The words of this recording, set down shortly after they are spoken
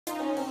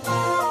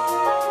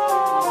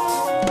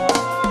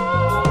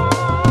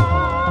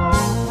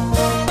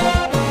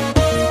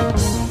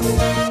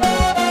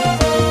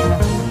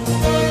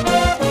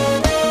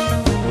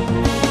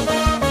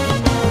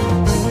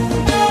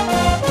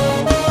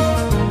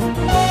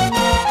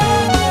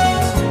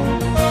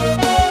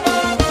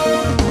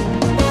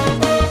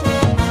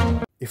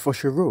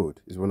Ifoshe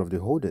Road is one of the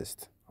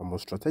oldest and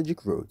most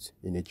strategic roads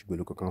in Ejigbo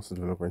Local Council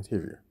Development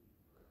Area.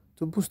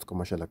 To boost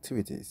commercial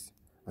activities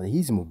and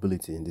ease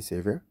mobility in this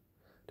area,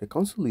 the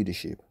council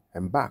leadership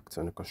embarked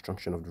on the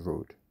construction of the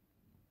road.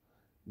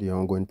 The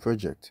ongoing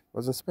project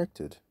was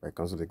inspected by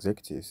council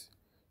executives,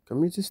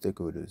 community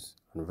stakeholders,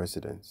 and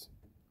residents.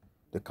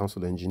 The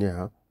council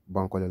engineer,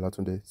 Bankole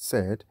Latunde,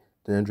 said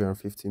the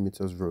 950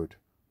 meters road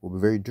will be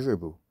very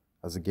durable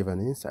as he gave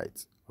an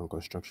insight on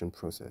construction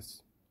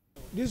process.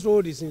 This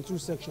road is in two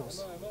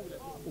sections.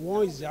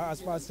 One is the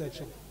asphalt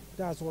section.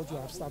 That's what we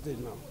have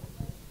started now.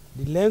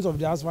 The length of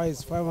the asphalt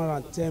is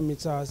 510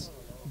 meters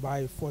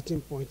by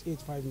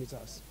 14.85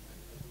 meters.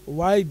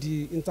 While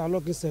the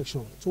interlocking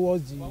section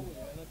towards the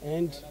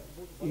end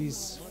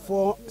is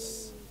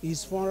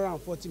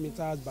 440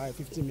 meters by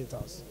 50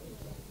 meters.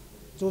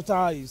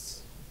 Total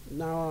is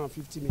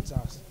 950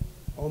 meters,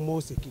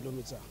 almost a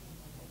kilometer.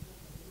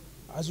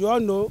 As you all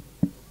know,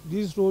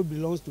 this road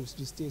belongs to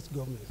the state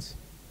government.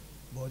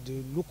 But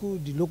the local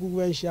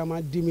government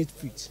chairman deemed it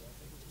fit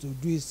to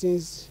do it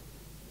since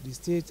the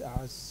state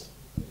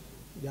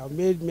they have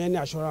made many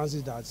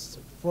assurances that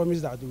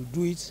promise that they will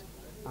do it,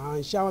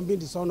 and chairman being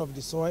the son of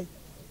the soil,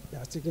 they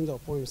are taking it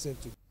upon himself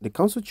to. The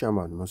council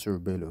chairman, Monsieur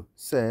Bello,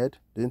 said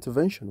the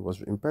intervention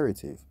was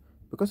imperative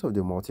because of the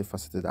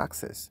multifaceted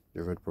access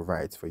the road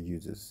provides for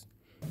users.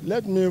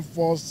 Let me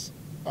first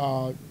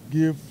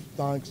give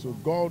thanks to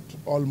God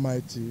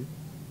Almighty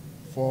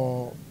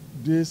for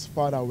this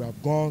far that we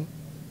have gone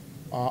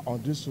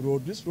on this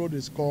road. This road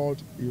is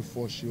called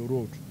Ifoshe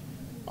Road.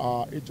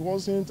 It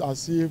wasn't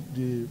as if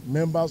the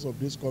members of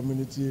this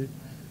community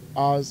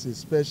has a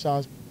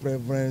special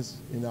preference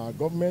in our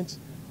government,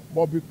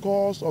 but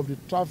because of the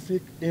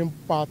traffic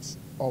impact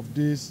of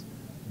this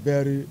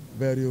very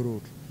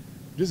road.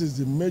 This is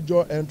the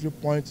major entry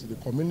point to the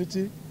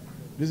community.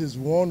 This is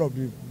one of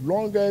the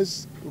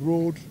longest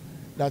roads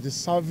that is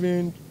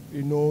serving,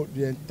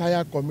 the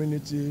entire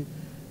community.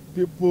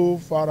 People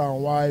far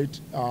and wide,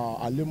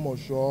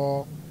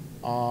 Alimosho,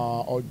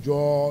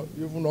 Ojo,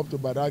 even up to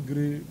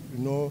Badagry,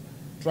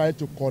 trying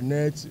to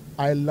connect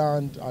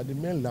island and the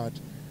mainland,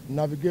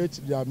 navigate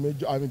their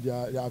major.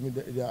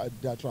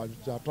 They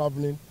are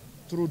traveling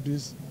through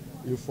this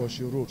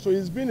Ifoshe Road. So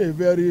it's been a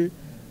very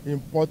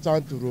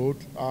important road,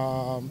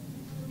 and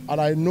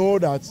I know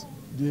that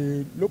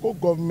the local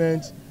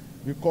government,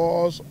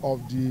 because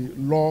of the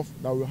love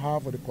that we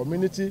have for the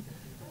community,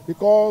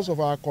 because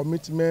of our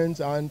commitment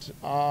and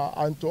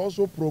to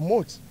also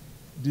promote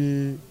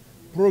the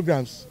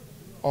programs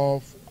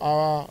of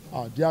our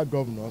dear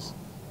governors,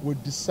 we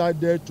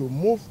decided to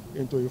move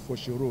into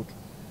Ifoshe Road.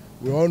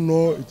 We all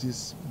know it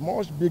is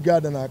much bigger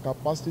than our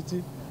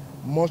capacity,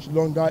 much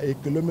longer, a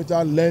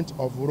kilometer length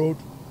of road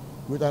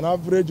with an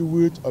average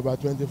width of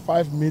about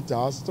 25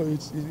 meters. So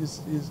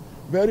it's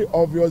very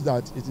obvious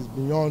that it is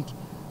beyond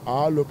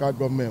our local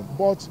government.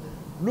 But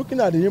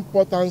looking at the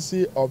importance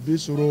of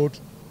this road,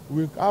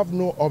 we have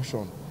no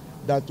option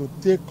than to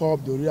take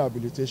up the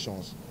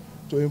rehabilitations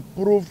to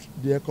improve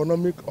the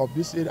economic of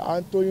this area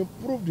and to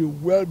improve the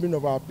well-being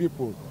of our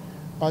people,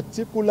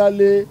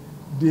 particularly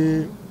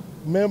the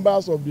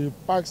members of the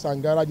parks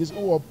and garages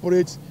who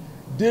operate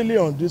daily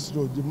on this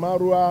road. The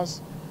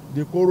Maruas,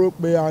 the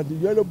Korokpe, and the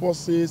yellow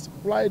buses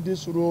fly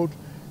this road,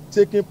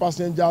 taking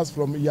passengers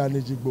from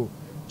Ejigbo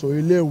to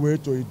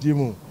Ilewe to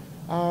Idimu.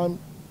 And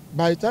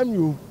by the time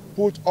you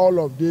put all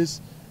of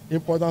these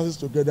importances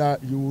together,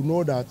 you will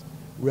know that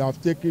we have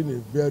taken a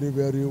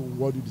very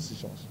worthy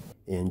decisions.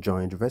 He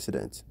enjoined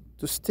residents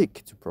to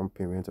stick to prompt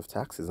payment of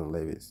taxes and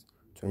levies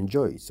to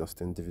enjoy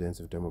sustained dividends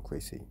of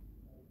democracy.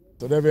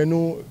 So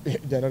revenue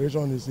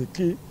generation is the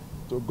key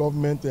to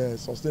government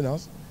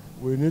sustenance.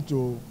 We need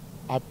to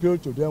appeal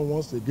to them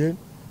once again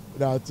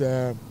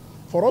that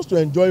for us to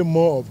enjoy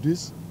more of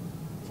this,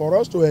 for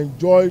us to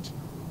enjoy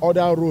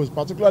other roads,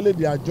 particularly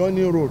the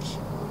adjoining roads,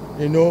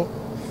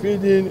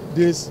 feeding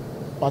these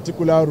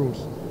particular roads,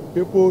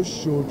 people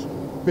should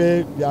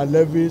pay their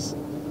levies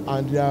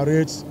and their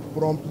rates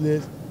promptly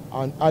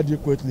and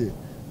adequately.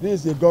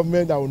 This is a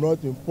government that will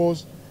not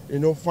impose,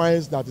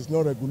 fines that is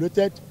not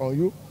regulated on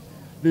you.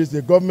 This is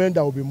a government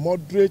that will be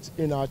moderate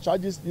in our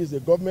charges. This is a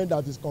government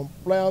that is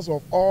compliance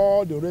of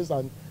all the rates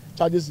and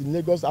charges in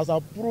Lagos as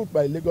approved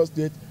by Lagos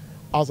State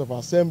House of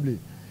Assembly.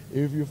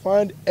 If you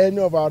find any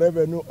of our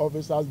revenue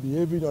officers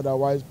behaving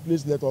otherwise,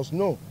 please let us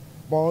know.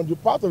 But on the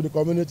part of the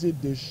community,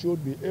 they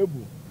should be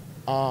able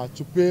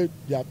to pay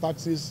their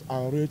taxes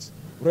and rates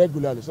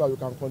regularly so that we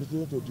can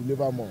continue to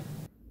deliver more.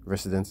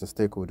 Residents and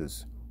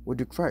stakeholders who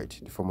decried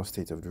the former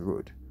state of the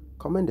road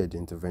commended the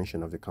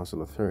intervention of the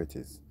council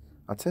authorities,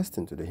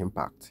 attesting to the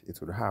impact it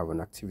would have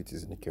on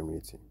activities in the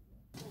community.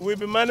 We've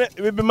been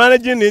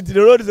managing it.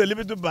 The road is a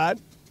little too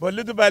bad, but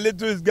little by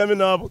little it's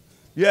coming up.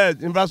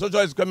 Yes, infrastructure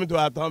is coming to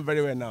our town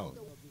very well now.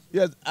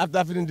 Yes,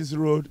 after filling this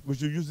road, we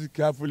should use it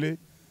carefully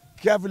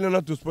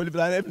not to spoil it.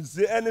 And if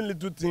say any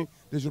little thing,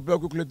 they should pay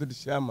quickly to the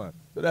chairman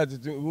so that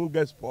it won't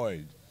get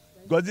spoiled.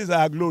 Because this is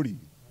our glory.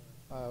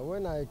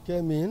 When I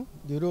came in,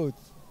 the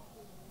roads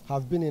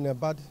have been in a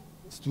bad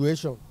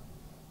situation.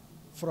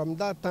 From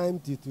that time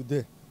till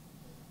today,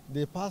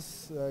 the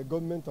past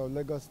government of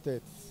Lagos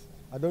State,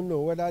 I don't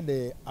know whether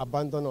they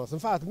abandoned us. In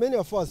fact, many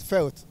of us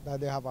felt that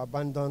they have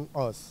abandoned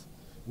us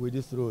with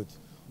this road.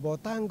 But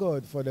thank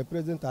God for the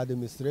present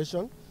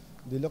administration,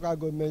 the local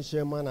government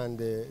chairman and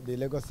the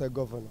Lagos State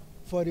governor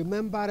for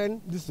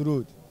remembering this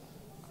road.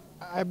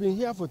 I've been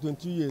here for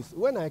 22 years.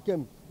 When I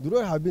came, the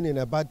road had been in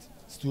a bad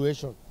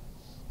situation.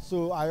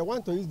 So I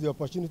want to use the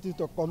opportunity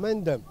to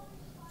commend them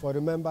for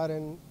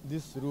remembering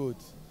this road.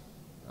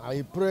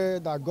 I pray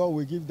that God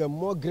will give them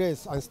more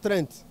grace and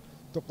strength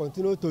to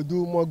continue to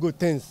do more good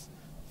things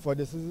for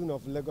the citizens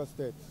of Lagos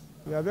State.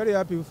 We are very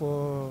happy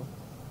for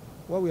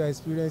what we are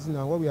experiencing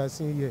and what we are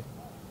seeing here.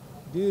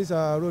 This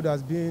road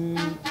has been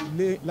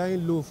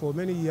lying low for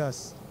many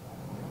years,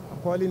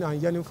 calling and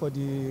yearning for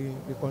the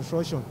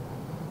construction.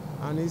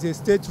 And it's a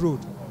state road,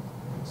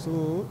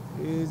 so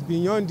it's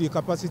beyond the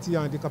capacity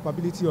and the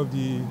capability of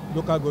the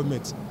local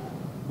government.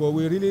 But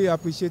we really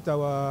appreciate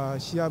our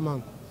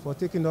chairman for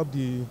taking up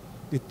the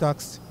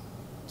task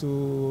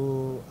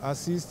to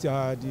assist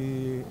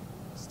the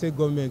state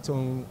government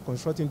on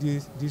constructing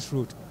this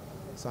road.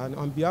 So, and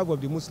on behalf of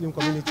the Muslim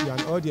community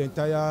and all the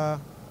entire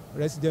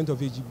residents of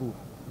Ejigbo,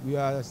 we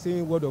are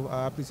saying word of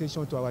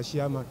appreciation to our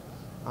chairman,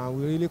 and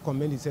we really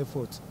commend his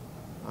effort.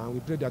 And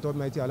we pray that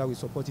Almighty Allah will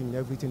support him in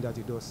everything that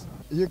he does.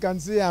 You can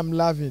see I'm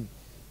laughing.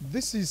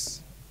 This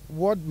is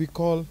what we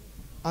call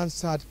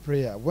answered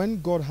prayer.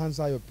 When God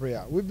answers your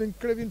prayer, we've been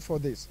craving for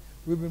this.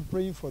 We've been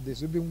praying for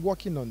this. We've been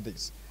working on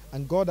this.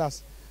 And God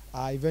has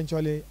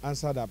eventually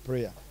answered our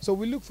prayer. So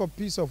we look for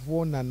peace of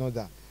one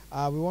another.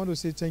 We want to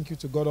say thank you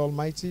to God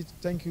Almighty.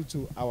 Thank you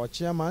to our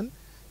chairman,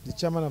 the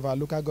chairman of our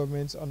local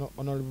government,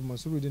 Honorable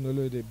Mansurudin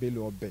Olode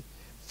Bello Obe,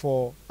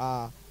 for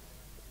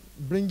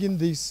bringing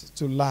this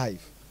to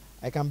life.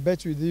 I can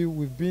bet with you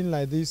we've been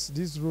like this.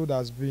 This road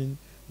has been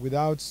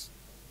without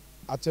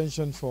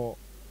attention for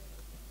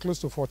close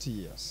to 40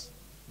 years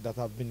that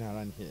have been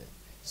around here.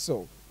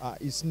 So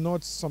it's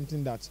not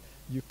something that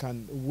you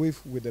can wave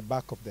with the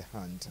back of the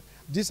hand.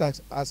 This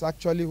has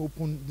actually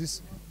opened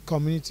this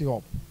community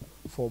up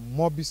for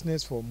more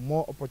business, for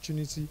more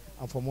opportunity,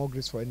 and for more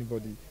grace for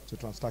anybody to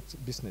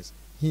transact business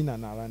in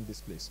and around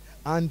this place.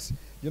 And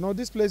you know,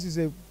 this place is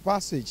a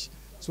passage.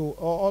 So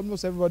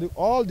almost everybody,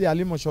 all the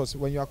Alimoshos,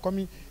 when you are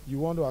coming, you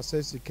want to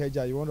access the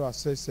Ikeja, you want to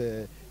access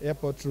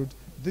Airport Road,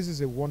 this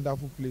is a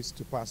wonderful place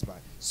to pass by.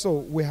 So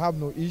we have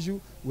no issue.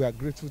 We are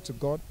grateful to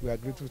God. We are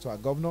grateful to our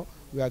governor.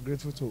 We are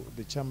grateful to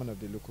the chairman of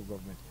the local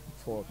government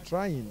for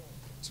trying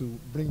to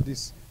bring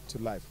this to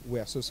life. We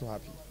are so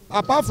happy.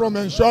 Apart from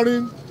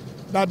ensuring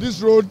that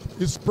this road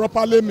is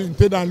properly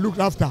maintained and looked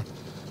after,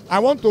 I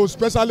want to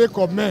especially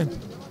commend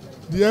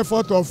the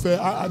effort of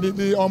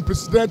the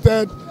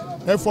unprecedented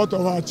effort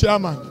of our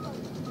chairman.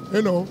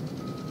 You know,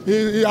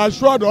 he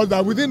assured us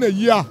that within a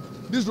year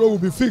this road will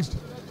be fixed,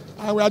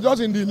 and we are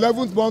just in the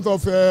 11th month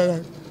of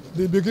the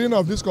beginning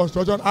of this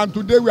construction, and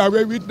today we are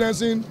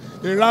witnessing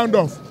a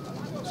round-off.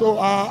 So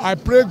I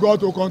pray God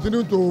to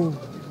continue to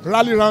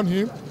rally around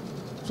him,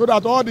 so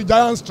that all the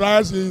giant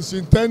strides he is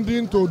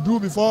intending to do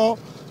before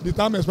the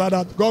time expires,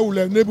 that God will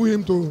enable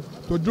him to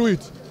do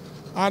it.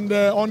 And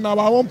on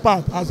our own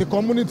part as a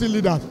community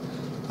leader,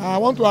 I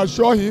want to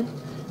assure him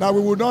that we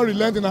will not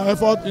relent in our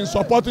effort in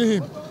supporting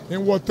him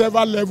in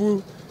whatever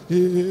level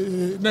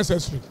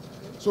necessary.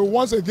 So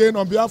once again,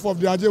 on behalf of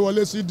the Ajewole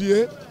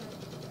CDA,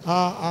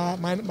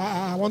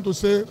 I want to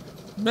say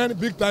many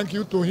big thank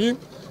you to him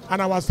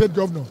and our state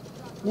governor,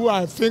 who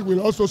I think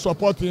will also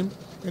support him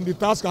in the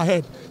task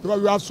ahead,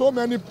 because we have so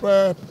many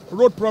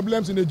road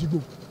problems in Ejigbo.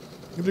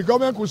 If the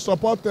government could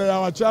support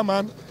our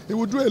chairman, he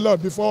will do a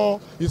lot before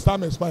his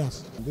time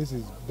expires. This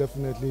is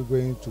definitely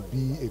going to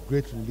be a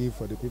great relief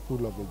for the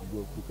people of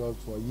Ejigbo, because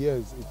for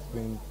years it's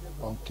been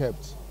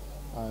unkept.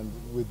 And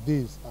with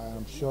this, I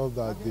am sure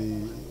that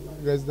the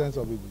residents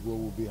of Ejigbo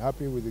will be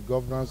happy with the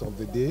governance of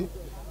the day.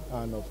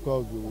 And of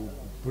course, we will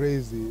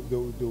praise they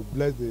will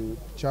bless the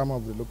chairman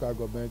of the local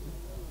government,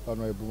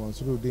 Honorable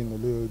Mansurudin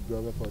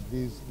Olode, for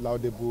this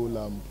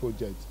laudable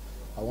project.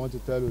 I want to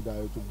tell you that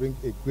it will bring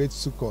a great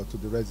succor to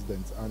the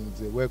residents, and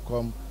it's a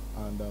welcome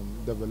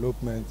and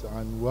development.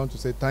 And we want to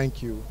say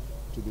thank you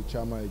to the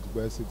chairman of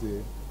Ejigbo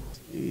City.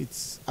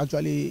 It's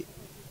actually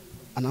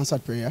an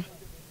answered prayer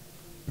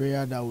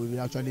that we've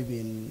actually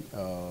been,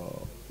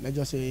 let's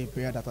just say,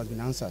 prayer that has been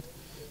answered.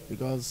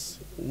 Because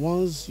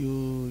once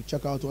you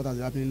check out what has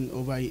happened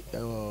over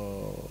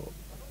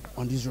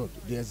on this road,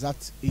 the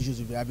exact issues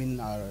we've been having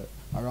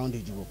around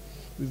Ejigbo.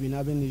 We've been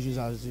having issues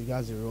as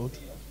regards the road,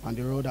 and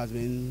the road has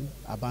been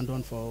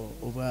abandoned for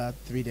over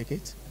 3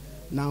 decades.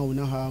 Now we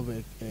now have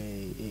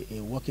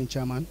a working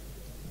chairman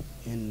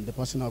in the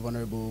person of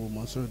Honorable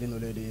Mansurudin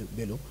Olode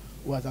Bello,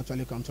 who has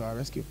actually come to our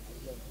rescue.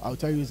 I'll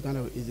tell you, it's kind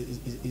of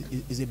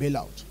is a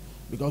bailout,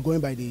 because going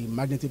by the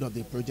magnitude of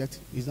the project,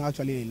 it's not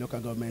actually a local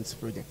government's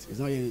project. It's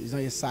not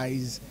a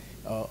size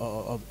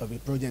of a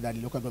project that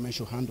the local government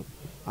should handle.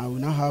 And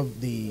we now have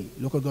the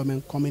local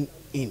government coming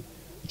in,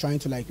 trying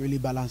to like really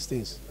balance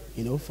things,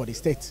 you know, for the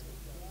state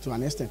to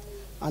an extent.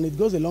 And it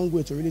goes a long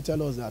way to really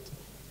tell us that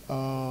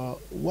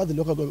what the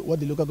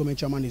local government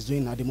chairman is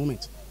doing at the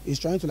moment is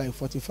trying to like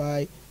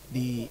fortify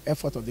the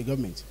effort of the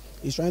government.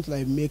 He's trying to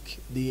like make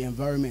the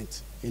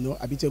environment,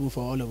 habitable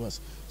for all of us.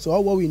 So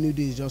all what we need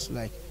is just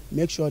like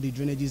make sure the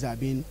drainages are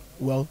being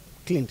well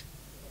cleaned,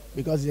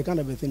 because it's a kind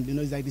of a thing,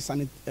 it's like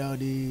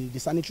the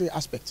sanitary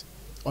aspect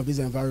of this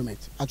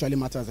environment actually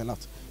matters a lot.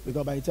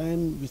 Because by the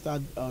time we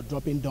start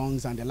dropping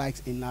dungs and the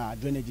likes in our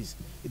drainages,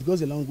 it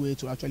goes a long way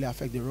to actually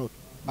affect the road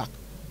back.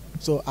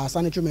 So our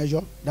sanitary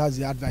measure, that's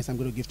the advice I'm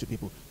going to give to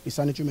people. The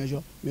sanitary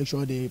measure, make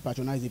sure they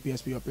patronize the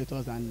PSP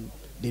operators and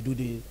they do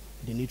the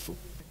needful.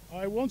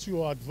 I want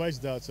to advise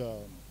that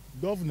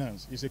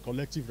governance is a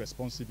collective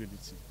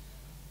responsibility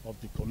of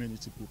the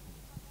community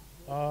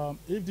people.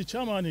 If the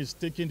chairman is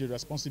taking the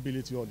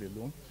responsibility all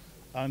alone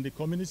and the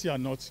community are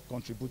not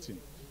contributing,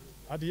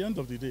 at the end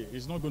of the day,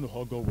 it's not going to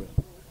all go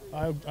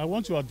well. I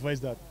want to advise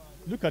that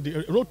look at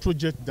the road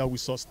project that will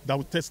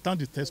stand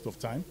the test of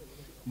time,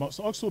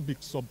 must also be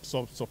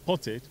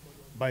supported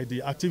by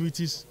the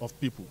activities of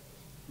people.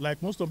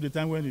 Like most of the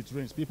time when it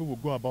rains, people will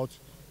go about,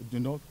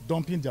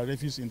 dumping their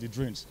refuse in the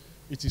drains.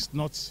 It is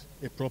not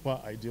a proper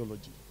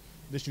ideology.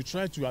 They should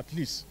try to at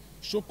least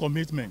show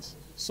commitment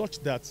such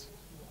that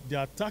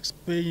their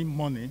tax-paying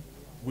money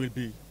will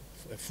be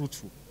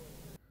fruitful.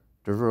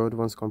 The road,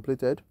 once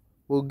completed,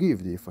 will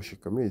give the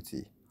Ifoshe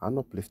community an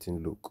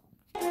uplifting look.